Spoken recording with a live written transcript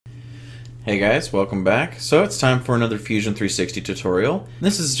Hey guys, welcome back. So it's time for another Fusion 360 tutorial.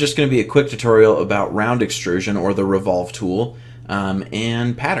 This is just going to be a quick tutorial about round extrusion, or the Revolve tool,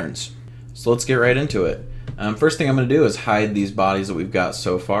 and patterns. So let's get right into it. First thing I'm going to do is hide these bodies that we've got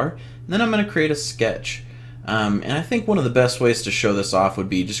so far, and then I'm going to create a sketch. And I think one of the best ways to show this off would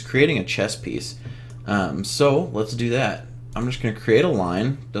be just creating a chess piece. So let's do that. I'm just going to create a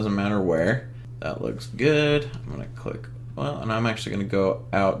line, doesn't matter where. That looks good. I'm going to click. Well, and I'm actually going to go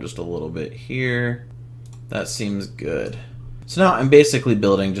out just a little bit here. That seems good. So now I'm basically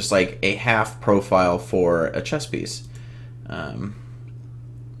building just like a half profile for a chess piece. And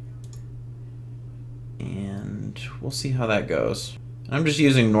we'll see how that goes. I'm just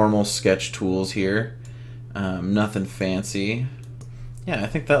using normal sketch tools here. Nothing fancy. Yeah, I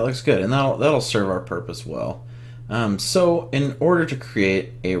think that looks good, and that'll serve our purpose well. So in order to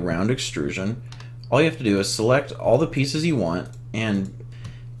create a round extrusion, all you have to do is select all the pieces you want, and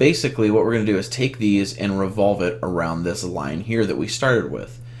basically what we're going to do is take these and revolve it around this line here that we started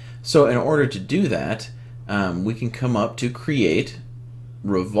with. So in order to do that, we can come up to Create,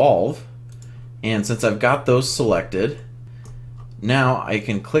 Revolve, and since I've got those selected, now I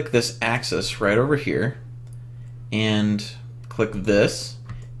can click this axis right over here and click this,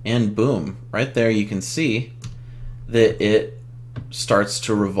 and boom, right there you can see that it starts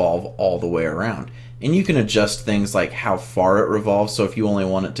to revolve all the way around. And you can adjust things like how far it revolves, so if you only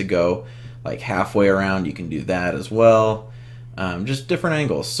want it to go like halfway around, you can do that as well. Just different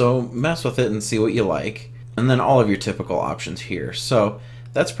angles, so mess with it and see what you like. And then all of your typical options here. So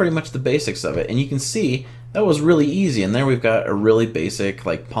that's pretty much the basics of it, and you can see that was really easy, and there we've got a really basic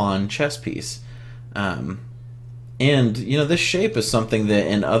like pawn chess piece. And you know, this shape is something that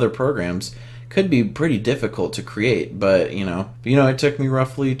in other programs could be pretty difficult to create, but you know, it took me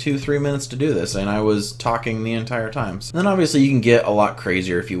roughly 2-3 minutes to do this, and I was talking the entire time. So then obviously you can get a lot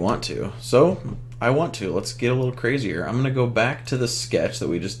crazier if you want to. So I want to. Let's get a little crazier. I'm gonna go back to the sketch that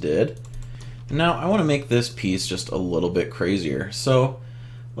we just did. And now I want to make this piece just a little bit crazier. So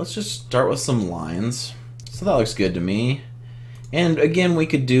let's just start with some lines. So that looks good to me. And again, we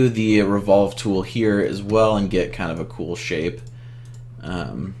could do the Revolve tool here as well and get kind of a cool shape.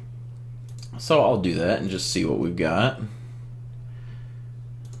 So I'll do that and just see what we've got.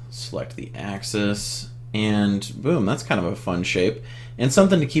 Select the axis, and boom, that's kind of a fun shape. And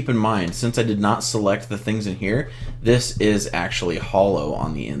something to keep in mind, since I did not select the things in here, this is actually hollow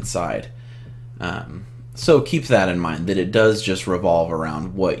on the inside. So keep that in mind, that it does just revolve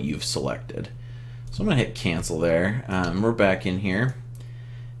around what you've selected. So I'm going to hit cancel there. We're back in here.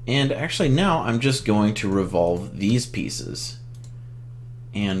 And actually now I'm just going to revolve these pieces,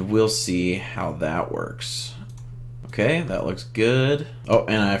 and we'll see how that works. Okay, that looks good. Oh,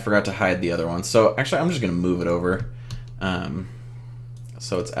 and I forgot to hide the other one. So actually I'm just going to move it over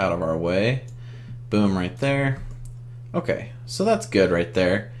so it's out of our way. Boom, right there. Okay, so that's good right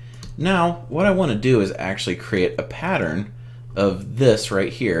there. Now what I want to do is actually create a pattern of this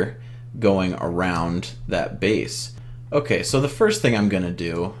right here going around that base. Okay, so the first thing I'm going to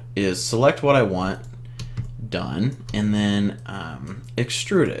do is select what I want, done, and then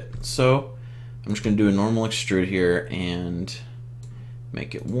extrude it. So I'm just going to do a normal extrude here and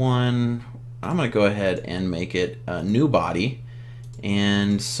make it 1. I'm going to go ahead and make it a new body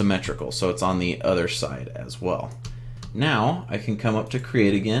and symmetrical, so it's on the other side as well. Now I can come up to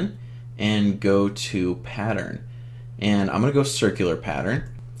Create again and go to Pattern, and I'm going to go Circular Pattern.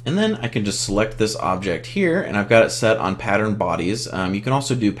 And then I can just select this object here, and I've got it set on pattern bodies. You can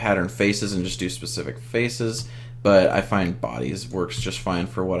also do pattern faces and just do specific faces, but I find bodies works just fine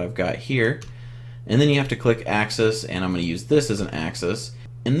for what I've got here. And then you have to click axis, and I'm going to use this as an axis,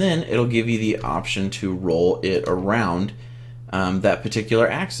 and then it'll give you the option to roll it around that particular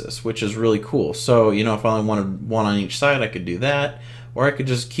axis, which is really cool. So you know, if I only wanted one on each side, I could do that, or I could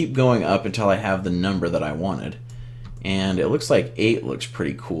just keep going up until I have the number that I wanted. And it looks like 8 looks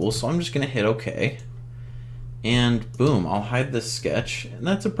pretty cool, so I'm just going to hit OK. And boom, I'll hide this sketch, and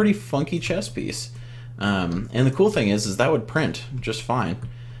that's a pretty funky chess piece. And the cool thing is that would print just fine.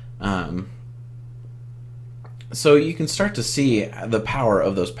 So you can start to see the power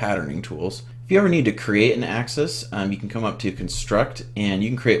of those patterning tools. If you ever need to create an axis, you can come up to Construct, and you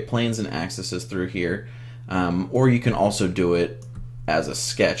can create planes and axes through here. Or you can also do it as a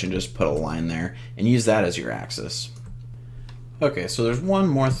sketch and just put a line there and use that as your axis. Okay, so there's one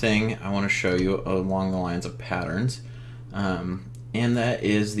more thing I want to show you along the lines of patterns, and that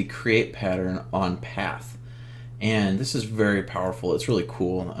is the Create Pattern on Path. And this is very powerful. It's really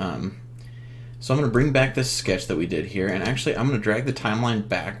cool. So I'm going to bring back this sketch that we did here, and actually I'm going to drag the timeline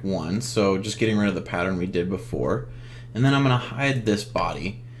back 1, so just getting rid of the pattern we did before. And then I'm going to hide this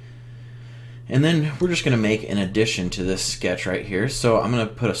body. And then we're just going to make an addition to this sketch right here. So I'm going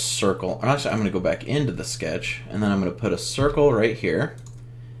to put a circle, or actually I'm going to go back into the sketch, and then I'm going to put a circle right here.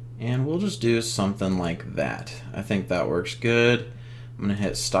 And we'll just do something like that. I think that works good. I'm going to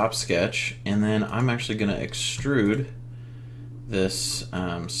hit stop sketch, and then I'm actually going to extrude this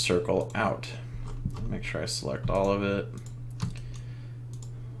circle out. Make sure I select all of it.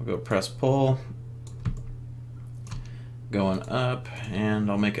 We'll go press pull. Going up, and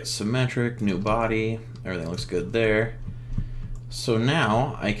I'll make it symmetric, new body, everything looks good there. So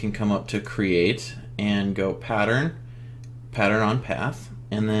now I can come up to create and go pattern, pattern on path,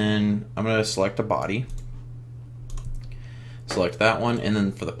 and then I'm going to select a body, select that one, and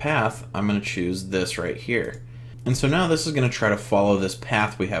then for the path I'm going to choose this right here. And so now this is going to try to follow this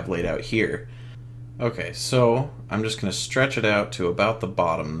path we have laid out here. Okay, so I'm just going to stretch it out to about the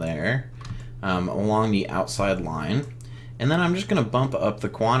bottom there, along the outside line. And then I'm just going to bump up the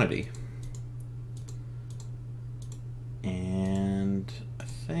quantity. And I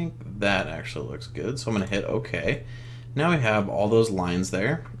think that actually looks good. So I'm going to hit OK. Now we have all those lines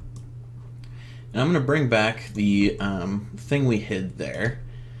there. And I'm going to bring back the thing we hid there.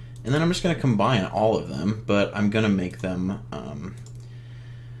 And then I'm just going to combine all of them, but I'm going to make them, I'm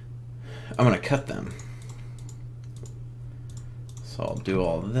going to cut them. So I'll do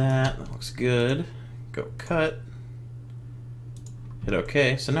all that. That looks good. Go cut. Hit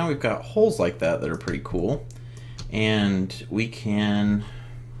OK. So now we've got holes like that that are pretty cool. And we can,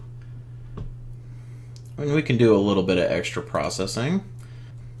 we can do a little bit of extra processing.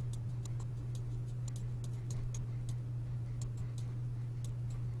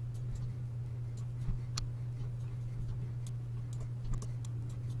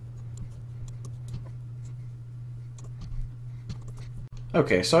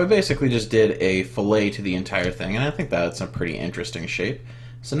 Okay, so I basically just did a fillet to the entire thing, and I think that's a pretty interesting shape.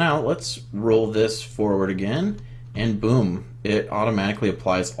 So now let's roll this forward again, and boom, it automatically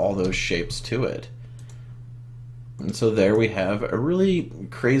applies all those shapes to it. And so there we have a really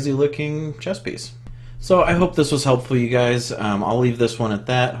crazy looking chess piece. So I hope this was helpful, you guys. I'll leave this one at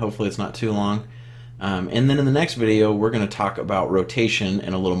that. Hopefully it's not too long. And then in the next video, we're going to talk about rotation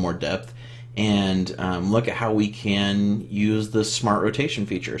in a little more depth, and look at how we can use the smart rotation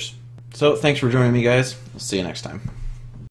features. So thanks for joining me, guys. I'll see you next time.